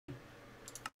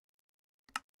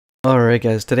Alright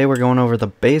guys, today we're going over the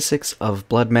basics of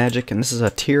blood magic, and this is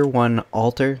a tier 1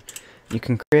 altar. You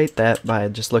can create that by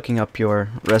just looking up your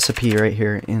recipe right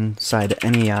here inside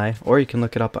NEI, or you can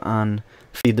look it up on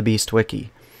Feed the Beast wiki.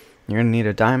 You're going to need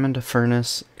a diamond, a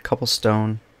furnace, a couple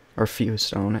stone, or a few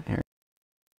stone,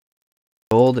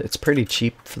 gold. It's pretty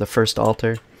cheap for the first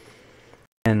altar.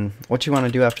 And what you want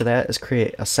to do after that is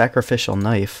create a sacrificial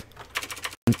knife.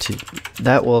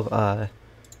 That will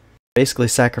basically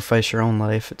sacrifice your own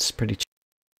life. It's pretty cheap.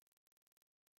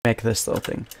 Make this little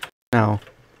thing. Now,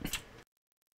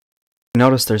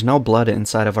 notice there's no blood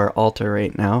inside of our altar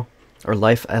right now, or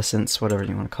life essence, whatever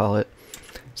you want to call it.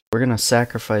 So we're gonna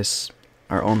sacrifice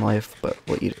our own life, but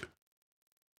we'll eat it.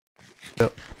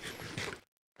 Yep.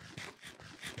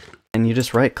 And you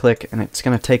just right click and it's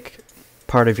gonna take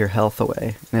part of your health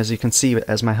away. And as you can see,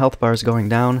 as my health bar is going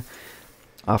down,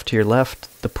 off to your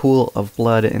left, the pool of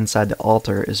blood inside the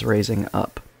altar is raising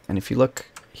up. And if you look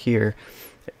here,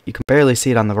 you can barely see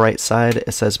it on the right side.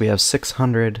 It says we have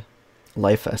 600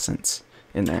 life essence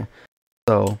in there.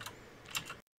 So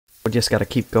we just got to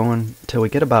keep going until we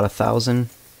get about 1,000.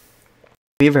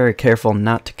 Be very careful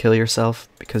not to kill yourself,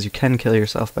 because you can kill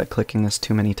yourself by clicking this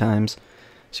too many times.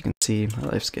 As you can see, my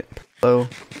life's getting pretty low.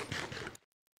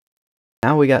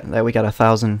 Now we got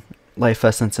 1,000 life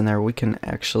essence in there, we can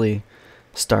actually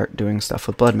start doing stuff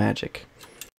with blood magic.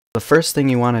 The first thing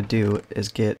you want to do is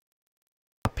get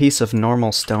a piece of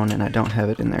normal stone, and I don't have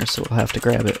it in there, so we'll have to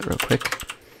grab it real quick.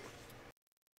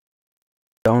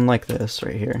 Stone like this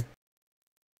right here.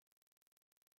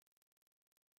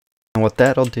 And what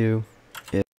that'll do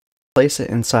is place it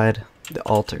inside the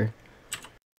altar.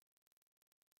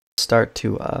 Start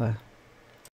to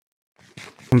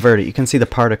convert it. You can see the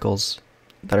particles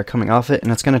that are coming off it,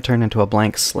 and it's going to turn into a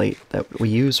blank slate that we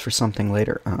use for something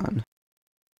later on.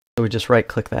 So we just right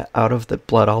click that out of the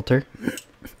blood altar.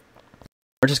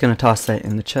 We're just going to toss that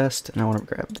in the chest, and I want to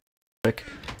grab it quick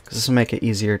because this will make it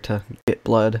easier to get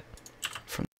blood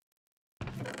from.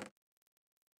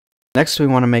 Next we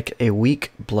want to make a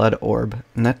weak blood orb,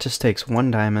 and that just takes 1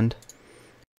 diamond.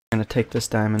 I'm going to take this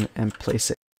diamond and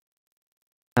place it.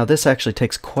 Now this actually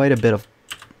takes quite a bit of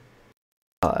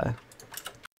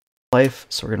life,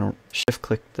 so we're going to shift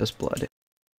click this blood.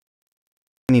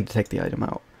 We need to take the item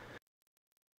out.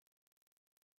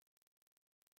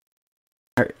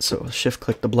 Alright, so shift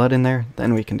click the blood in there,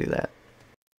 then we can do that.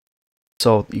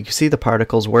 So you can see the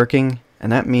particles working,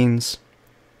 and that means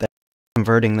that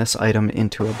converting this item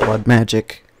into a blood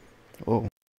magic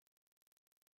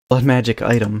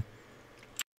item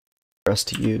for us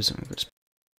to use. And just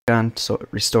put it on so it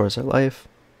restores our life.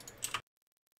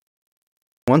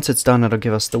 Once it's done, it'll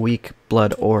give us the weak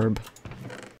blood orb.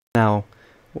 Now,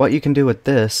 what you can do with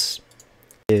this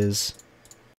is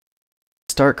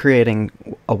start creating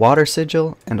a water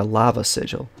sigil and a lava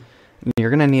sigil.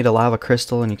 You're going to need a lava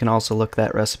crystal, and you can also look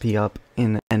that recipe up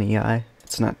in NEI.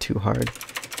 It's not too hard.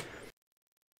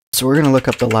 So we're going to look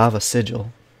up the lava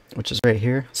sigil, which is right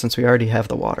here, since we already have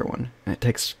the water one. And it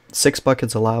takes 6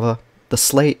 buckets of lava, the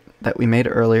slate that we made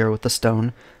earlier with the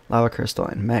stone, lava crystal,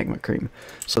 and magma cream.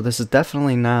 So this is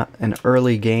definitely not an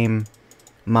early game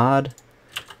mod,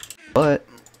 but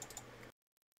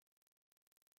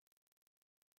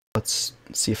let's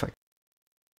see if I...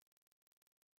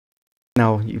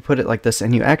 Now you put it like this,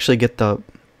 and you actually get the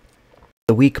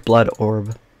weak blood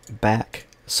orb back,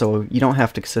 so you don't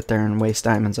have to sit there and waste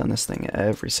diamonds on this thing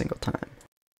every single time.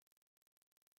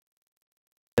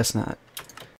 Guess not.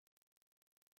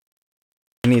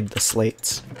 I need the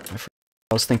slates.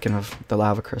 I was thinking of the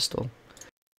lava crystal.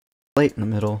 Slate in the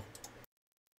middle.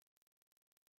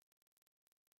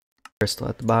 Crystal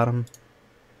at the bottom.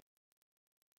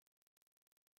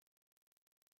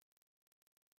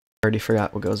 Already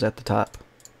forgot what goes at the top.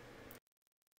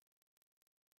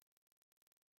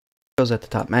 Goes at the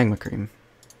top, magma cream.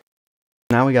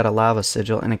 Now we got a lava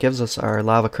sigil, and it gives us our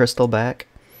lava crystal back.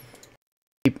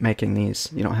 Keep making these.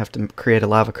 You don't have to create a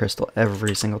lava crystal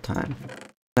every single time.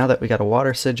 Now that we got a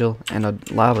water sigil and a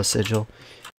lava sigil,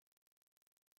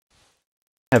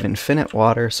 have infinite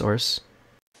water source.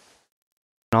 You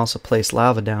can also place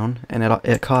lava down, and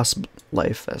it costs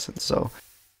life essence. So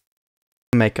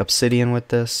you can make obsidian with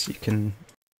this. You can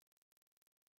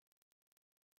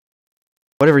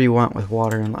whatever you want with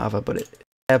water and lava, but it's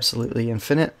absolutely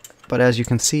infinite. But as you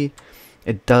can see,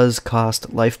 it does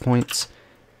cost life points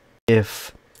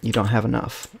if you don't have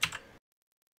enough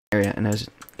area. And as you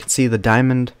can see, the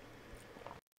diamond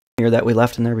here that we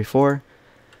left in there before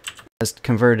has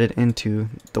converted into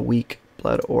the weak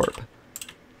blood orb.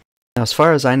 Now, as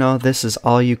far as I know, this is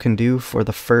all you can do for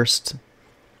the first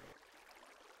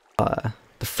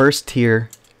tier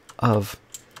of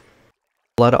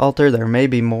blood altar, there may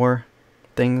be more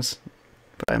things,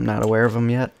 but I'm not aware of them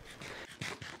yet.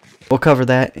 We'll cover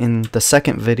that in the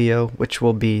second video, which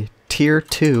will be tier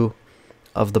 2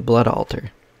 of the blood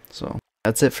altar. So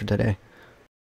that's it for today.